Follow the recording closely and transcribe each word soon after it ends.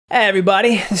Hey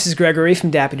everybody, this is Gregory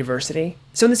from Dapp University.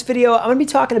 So in this video, I'm going to be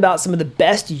talking about some of the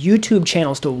best YouTube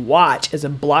channels to watch as a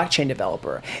blockchain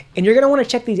developer. And you're going to want to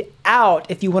check these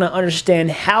out if you want to understand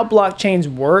how blockchains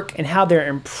work and how they're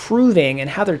improving and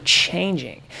how they're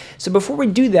changing. So before we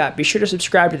do that, be sure to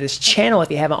subscribe to this channel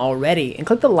if you haven't already and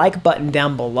click the like button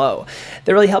down below.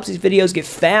 That really helps these videos get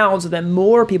found so that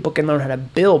more people can learn how to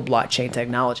build blockchain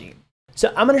technology. So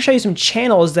I'm going to show you some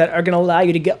channels that are going to allow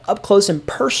you to get up close and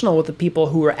personal with the people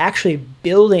who are actually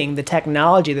building the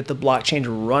technology that the blockchains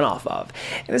run off of.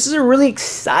 And this is a really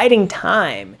exciting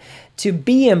time to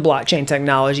be in blockchain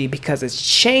technology because it's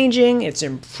changing, it's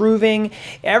improving.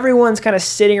 Everyone's kind of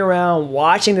sitting around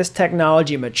watching this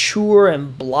technology mature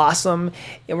and blossom.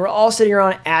 And we're all sitting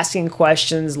around asking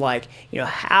questions like,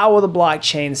 how will the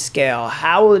blockchain scale?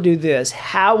 How will it do this?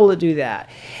 How will it do that?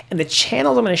 And the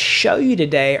channels I'm going to show you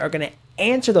today are going to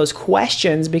answer those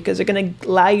questions because they're going to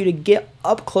allow you to get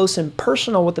up close and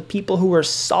personal with the people who are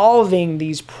solving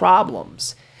these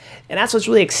problems. And that's what's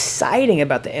really exciting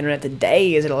about the internet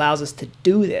today is it allows us to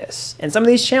do this. And some of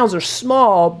these channels are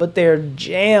small, but they're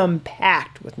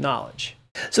jam-packed with knowledge.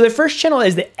 So the first channel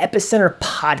is the Epicenter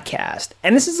podcast.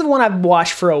 And this is the one I've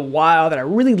watched for a while that I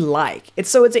really like.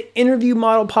 It's an interview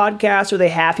model podcast where they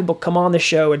have people come on the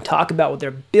show and talk about what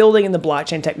they're building in the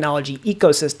blockchain technology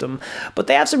ecosystem. But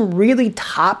they have some really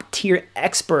top tier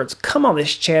experts come on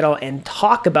this channel and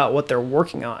talk about what they're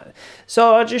working on.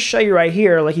 So I'll just show you right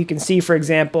here. Like you can see, for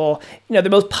example, the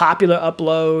most popular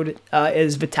upload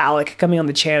is Vitalik coming on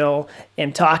the channel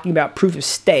and talking about proof of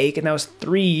stake. And that was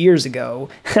 3 years ago.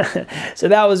 So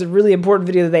that was a really important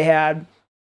video that they had.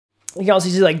 You can also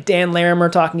see like Dan Larimer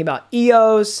talking about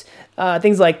EOS,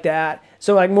 things like that.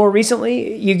 So like more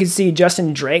recently, you can see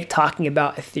Justin Drake talking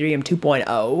about Ethereum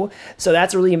 2.0. So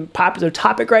that's a really popular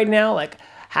topic right now. Like,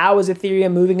 how is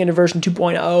Ethereum moving into version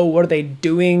 2.0? What are they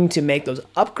doing to make those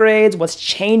upgrades? What's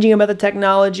changing about the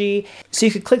technology? So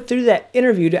you could click through that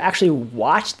interview to actually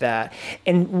watch that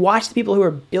and watch the people who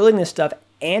are building this stuff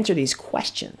answer these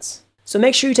questions. So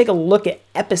make sure you take a look at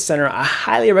Epicenter. I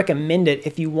highly recommend it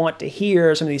if you want to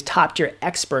hear some of these top tier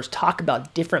experts talk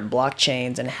about different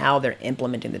blockchains and how they're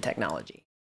implementing the technology.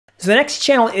 So the next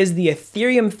channel is the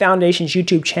Ethereum Foundation's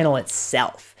YouTube channel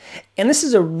itself. And this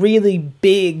is a really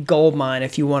big goldmine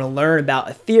if you want to learn about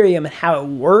Ethereum and how it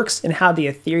works and how the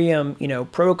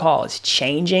Ethereum, protocol is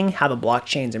changing, how the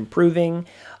blockchain's improving,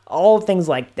 all things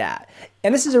like that.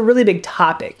 And this is a really big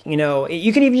topic. You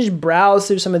can even just browse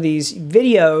through some of these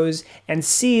videos and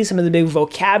see some of the big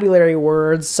vocabulary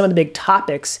words, some of the big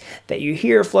topics that you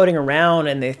hear floating around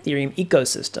in the Ethereum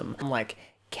ecosystem, like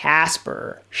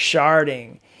Casper,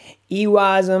 sharding,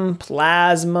 EWASM,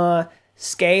 plasma,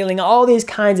 scaling, all these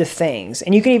kinds of things.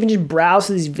 And you can even just browse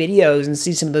through these videos and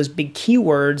see some of those big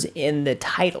keywords in the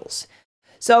titles.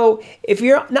 So if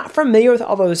you're not familiar with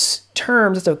all those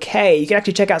terms, it's okay. You can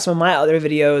actually check out some of my other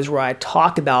videos where I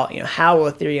talk about, how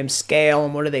will Ethereum scale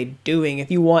and what are they doing. If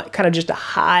you want kind of just a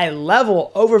high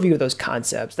level overview of those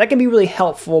concepts, that can be really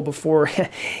helpful before,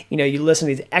 you listen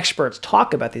to these experts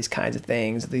talk about these kinds of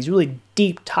things, these really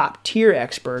deep top tier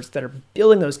experts that are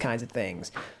building those kinds of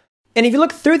things. And if you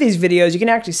look through these videos, you can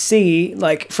actually see,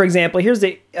 like, for example, here's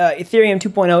the Ethereum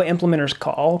 2.0 implementers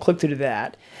call. Click through to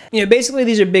that. Basically,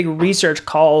 these are big research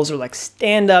calls or like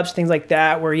stand-ups, things like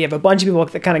that, where you have a bunch of people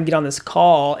that kind of get on this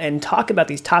call and talk about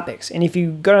these topics. And if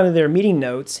you go to their meeting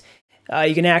notes,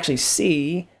 you can actually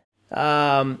see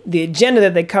the agenda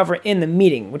that they cover in the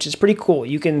meeting, which is pretty cool.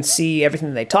 You can see everything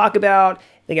that they talk about.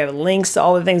 They have links to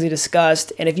all the things they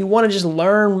discussed. And if you want to just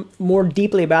learn more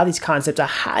deeply about these concepts, I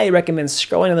highly recommend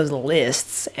scrolling to those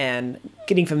lists and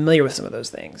getting familiar with some of those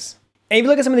things. And if you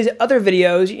look at some of these other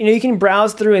videos, you can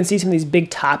browse through and see some of these big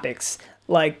topics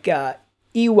like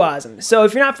EWASM. So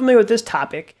if you're not familiar with this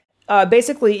topic,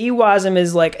 basically EWASM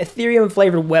is like Ethereum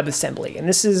flavored WebAssembly. And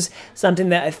this is something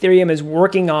that Ethereum is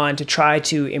working on to try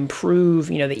to improve,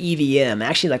 the EVM,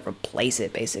 actually like replace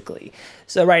it basically.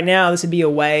 So right now this would be a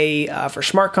way for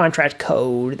smart contract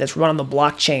code that's run on the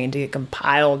blockchain to get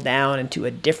compiled down into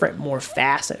a different, more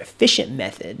fast and efficient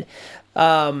method.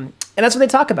 And that's what they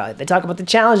talk about. They talk about the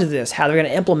challenge of this, how they're going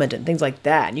to implement it, and things like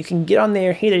that. And you can get on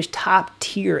there, hey, there's top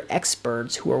tier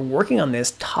experts who are working on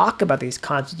this, talk about these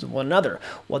concepts with one another,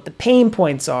 what the pain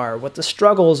points are, what the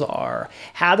struggles are,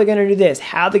 how they're going to do this,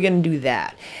 how they're going to do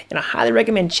that. And I highly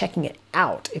recommend checking it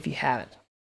out if you haven't.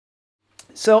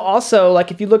 So also, like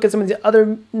if you look at some of the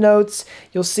other notes,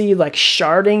 you'll see like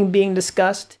sharding being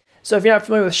discussed. So if you're not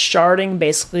familiar with sharding,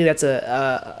 basically that's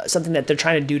something that they're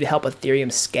trying to do to help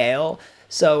Ethereum scale.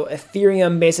 So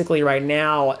Ethereum basically right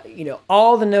now,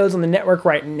 all the nodes on the network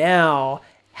right now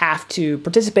have to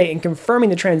participate in confirming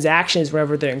the transactions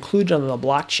whenever they're included on the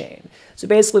blockchain. So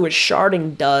basically what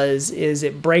sharding does is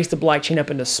it breaks the blockchain up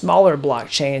into smaller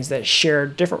blockchains that share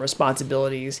different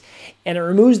responsibilities, and it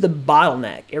removes the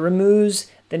bottleneck. It removes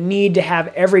the need to have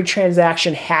every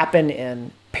transaction happen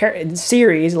in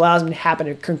series, allows them to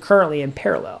happen concurrently in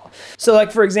parallel. So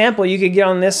like, for example, you could get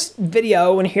on this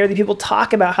video and hear the people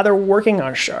talk about how they're working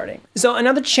on sharding. So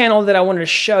another channel that I wanted to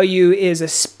show you is a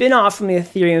spin-off from the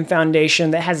Ethereum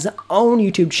Foundation that has its own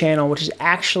YouTube channel, which is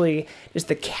actually just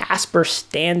the Casper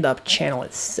stand-up channel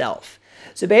itself.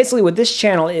 So basically what this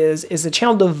channel is a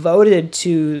channel devoted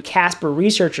to Casper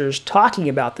researchers talking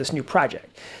about this new project.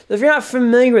 So if you're not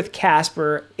familiar with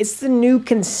Casper, it's the new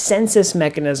consensus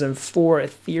mechanism for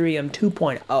Ethereum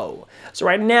 2.0. So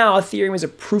right now, Ethereum is a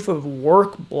proof of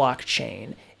work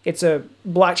blockchain. It's a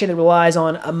blockchain that relies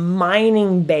on a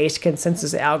mining-based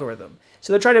consensus algorithm.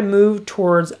 So they're trying to move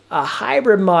towards a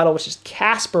hybrid model, which is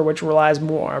Casper, which relies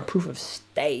more on a proof of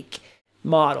stake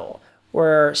model,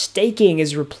 where staking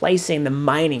is replacing the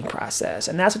mining process.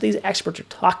 And that's what these experts are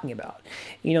talking about.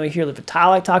 You know, you hear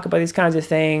Vitalik talk about these kinds of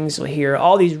things. You'll hear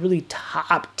all these really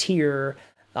top tier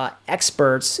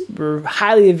experts who are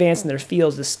highly advanced in their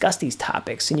fields discuss these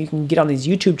topics, and you can get on these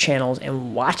YouTube channels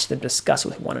and watch them discuss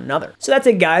with one another. So that's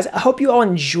it, guys. I hope you all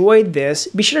enjoyed this.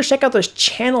 Be sure to check out those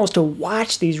channels to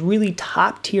watch these really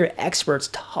top tier experts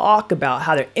talk about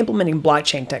how they're implementing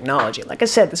blockchain technology. Like I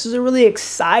said, this is a really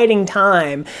exciting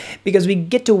time because we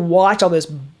get to watch all this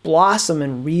blossom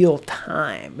in real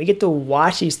time. We get to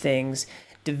watch these things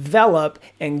develop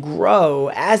and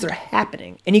grow as they're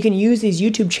happening. And you can use these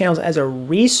YouTube channels as a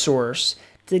resource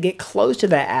to get close to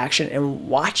that action and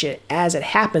watch it as it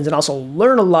happens, and also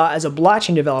learn a lot as a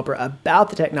blockchain developer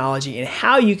about the technology and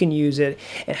how you can use it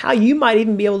and how you might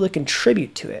even be able to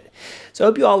contribute to it. So I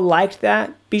hope you all liked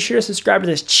that. Be sure to subscribe to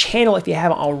this channel if you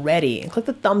haven't already, and click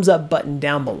the thumbs up button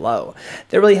down below.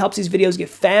 That really helps these videos get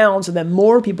found so that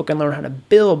more people can learn how to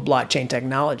build blockchain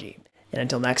technology. And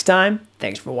until next time,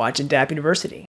 thanks for watching Dapp University.